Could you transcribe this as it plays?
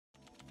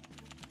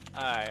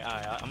Alright.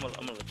 I'm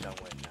gonna let y'all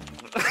win now.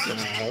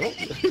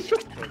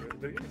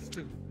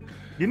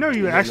 You know,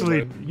 you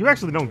actually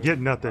don't get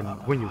nothing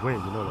when you win.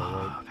 You know that,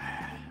 right?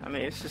 I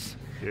mean, it's just.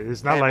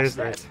 It's not like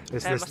stats,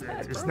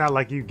 it's not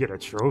like you get a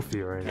trophy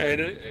or anything.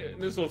 Hey,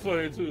 and it's so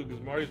funny too,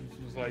 because Maurice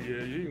was like,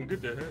 "Yeah, you can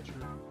get that hat trick."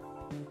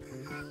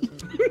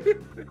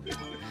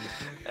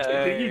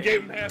 You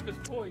gave him half his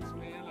points,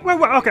 man. Like,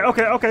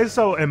 wait, okay.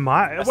 So in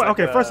my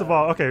first of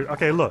all,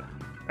 okay. Look,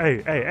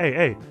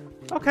 hey.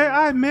 Okay,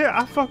 I admit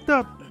I fucked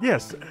up.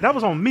 Yes, that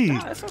was on me.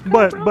 Nah, it's okay,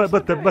 but bro,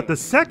 but the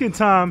second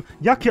time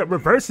y'all kept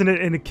reversing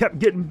it and it kept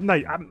getting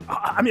like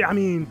I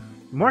mean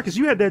Marcus,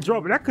 you had that draw,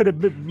 but that could have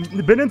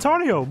been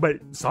Antonio, but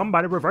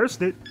somebody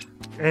reversed it.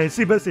 And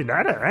see,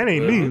 that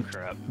ain't me.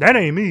 Crap. That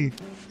ain't me.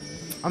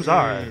 I'm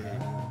sorry.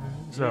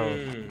 So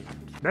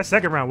that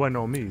second round wasn't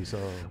on me. So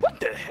What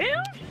the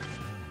hell?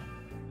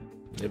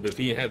 Yeah, but if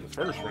he had the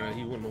first round,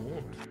 he wouldn't have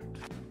won.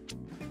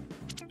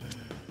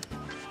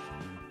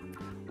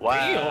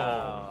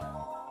 Wow.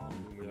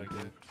 Like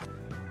that.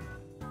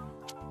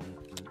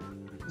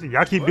 see,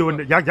 y'all keep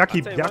doing y'all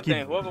keep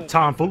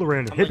tomfoolery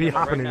and hippie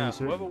hopping and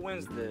shit. Whoever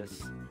wins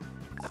this,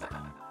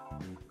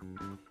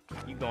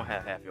 you gonna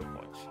have half your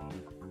points.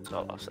 That's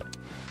all I'll say.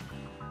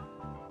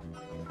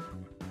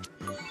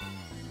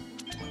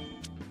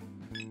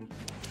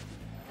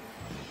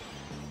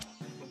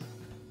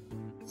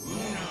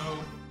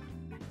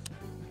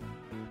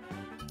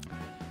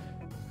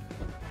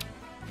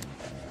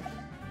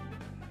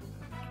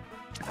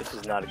 This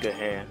is not a good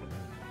hand.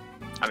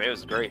 I mean, it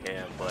was a great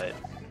hand, but.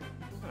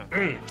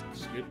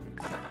 Skip.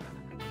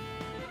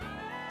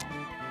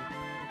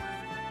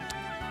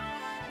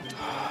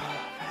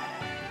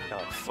 Y'all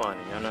are funny,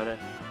 y'all know that?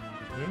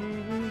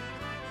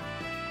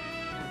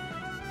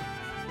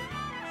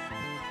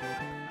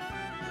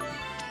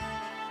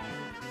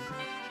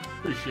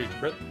 Appreciate you,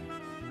 brother.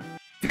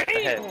 I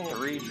had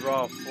 3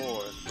 draw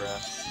 4s,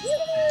 bruh.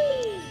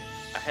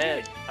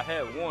 I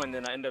had 1,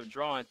 then I ended up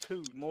drawing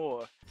 2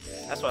 more.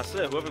 That's why I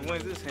said whoever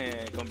wins this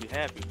hand gonna be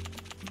happy.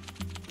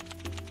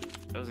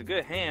 It was a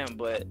good hand,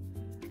 but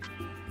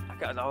I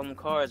got all them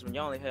cards when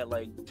y'all only had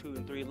like 2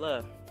 and 3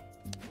 left.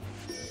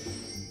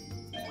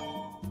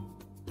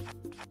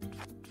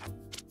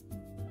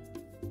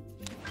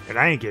 And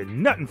I ain't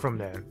getting nothing from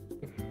that.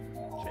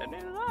 Shit,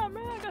 neither did I,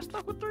 man. I got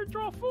stuck with 3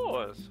 draw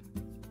 4s.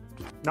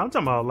 No, I'm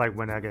talking about like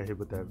when I got hit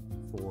with that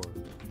 4.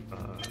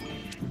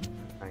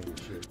 I ain't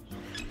shit.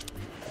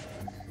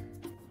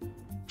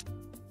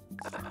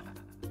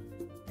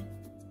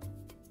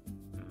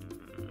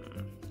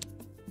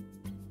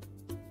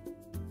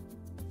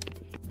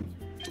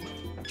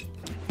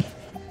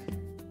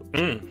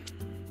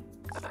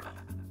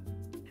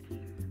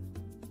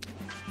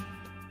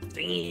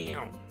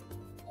 Damn.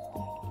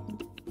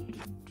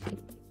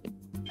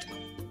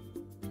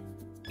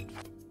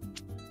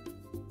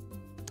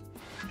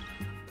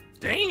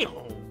 Damn.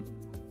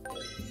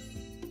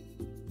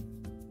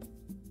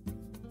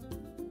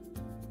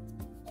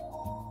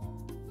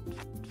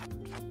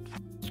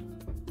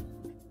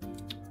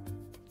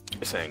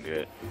 This ain't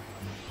good.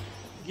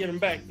 Get him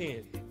back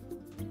in.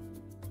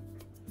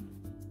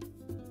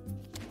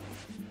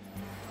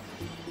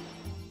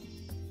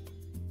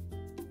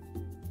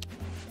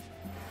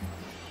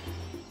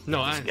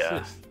 No, I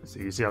insist. See,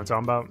 you see what I'm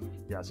talking about?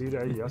 Y'all see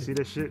that? Y'all see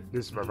that shit?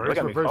 This reverse, Look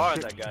how many reverse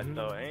cards shit. I got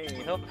though. It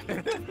ain't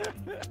helping.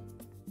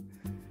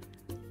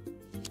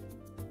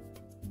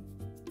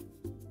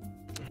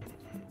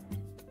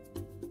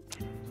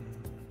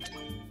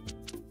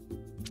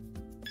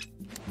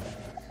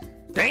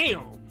 Damn.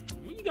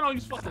 Where you get all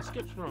these fucking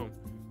skips from?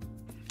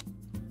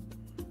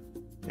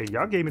 Hey,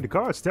 y'all gave me the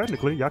cards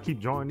technically. Y'all keep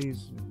drawing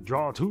these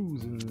draw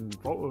 2s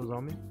and 4s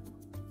on me.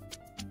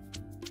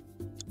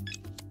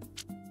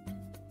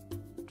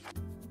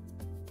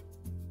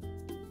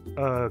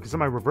 Can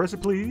somebody reverse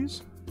it,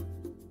 please?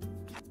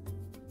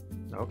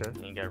 Okay.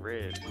 He ain't got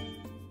red.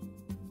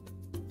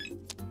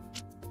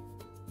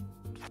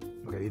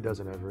 Okay, he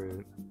doesn't have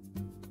red.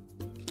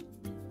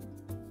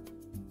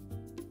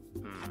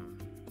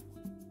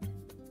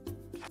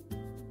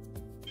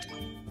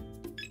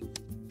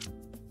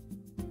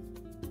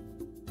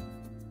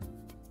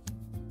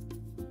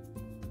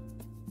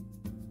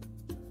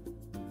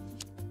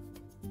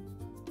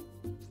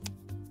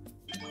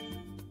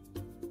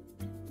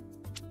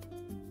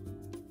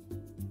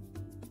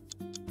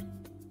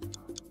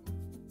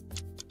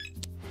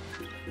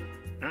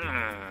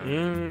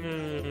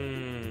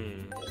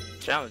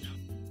 Challenge.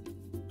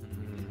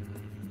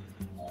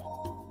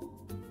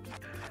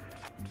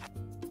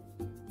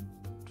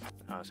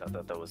 Honestly, I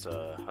thought it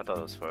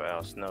was for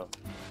Al Snow.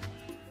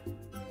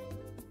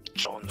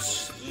 Jon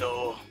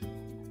Snow.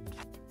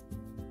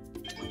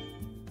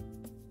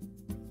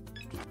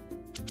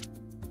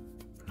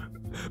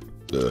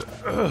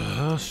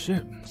 Oh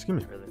shit!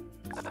 Excuse me. Really?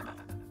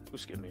 Who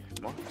skipped me?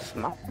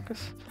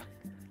 Marcus?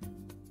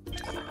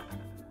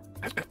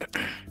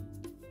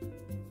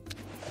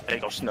 There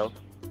you go, Snow.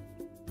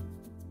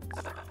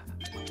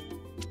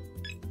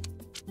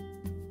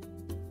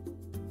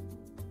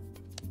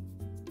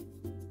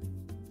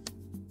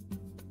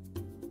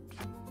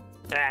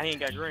 Ah, he ain't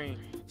got green.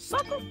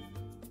 Sucker.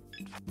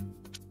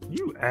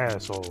 You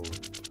asshole.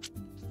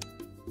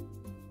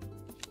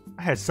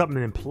 I had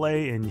something in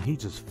play and he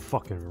just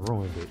fucking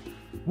ruined it.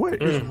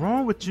 What is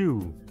wrong with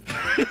you?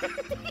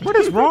 What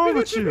is wrong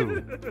with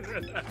you?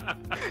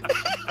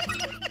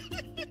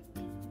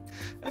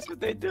 That's what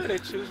they do. They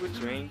choose what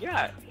you ain't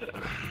got.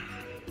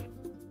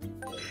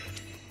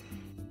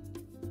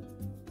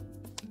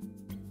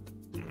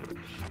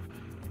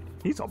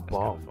 He's a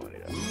bum.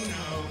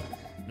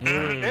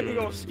 And he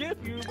gonna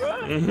skip you,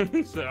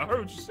 bro. So I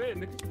heard what you said,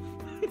 nigga.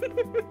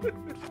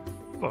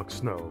 Fuck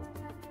Snow.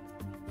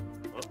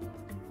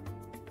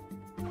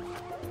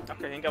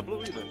 Okay, he ain't got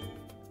blue either.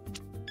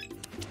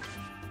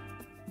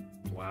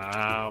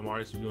 Wow,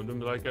 Marius, you gonna do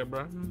me like that,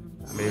 bro? I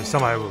mean, if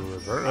somebody would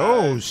revert.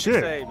 Oh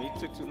shit! Say, he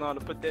took too long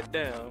to put that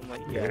down. I'm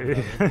like, yeah.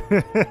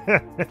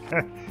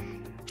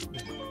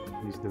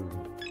 He's stupid.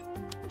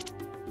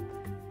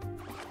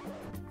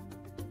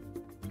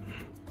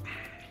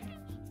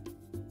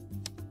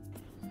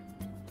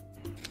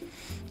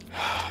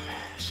 Oh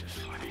man, it's just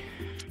funny.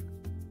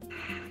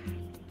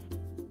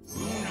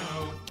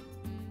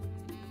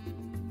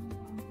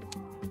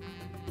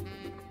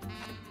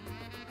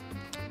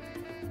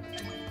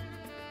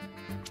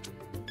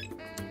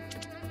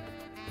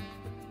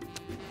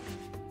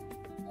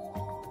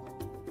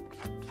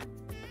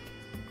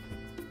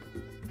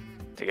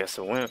 I think that's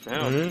a win for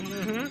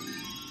him.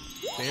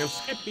 Damn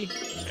Skippy.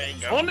 There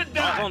you go. On the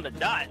dot. On the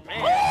dot,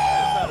 man.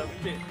 That's not a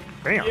bit.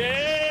 Bam.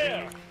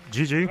 Yeah.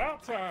 GG.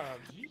 About time.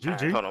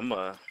 GG. Hold on, I'm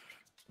gonna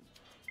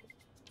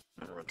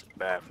run to the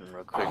bathroom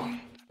real quick.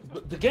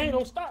 But the game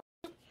don't stop.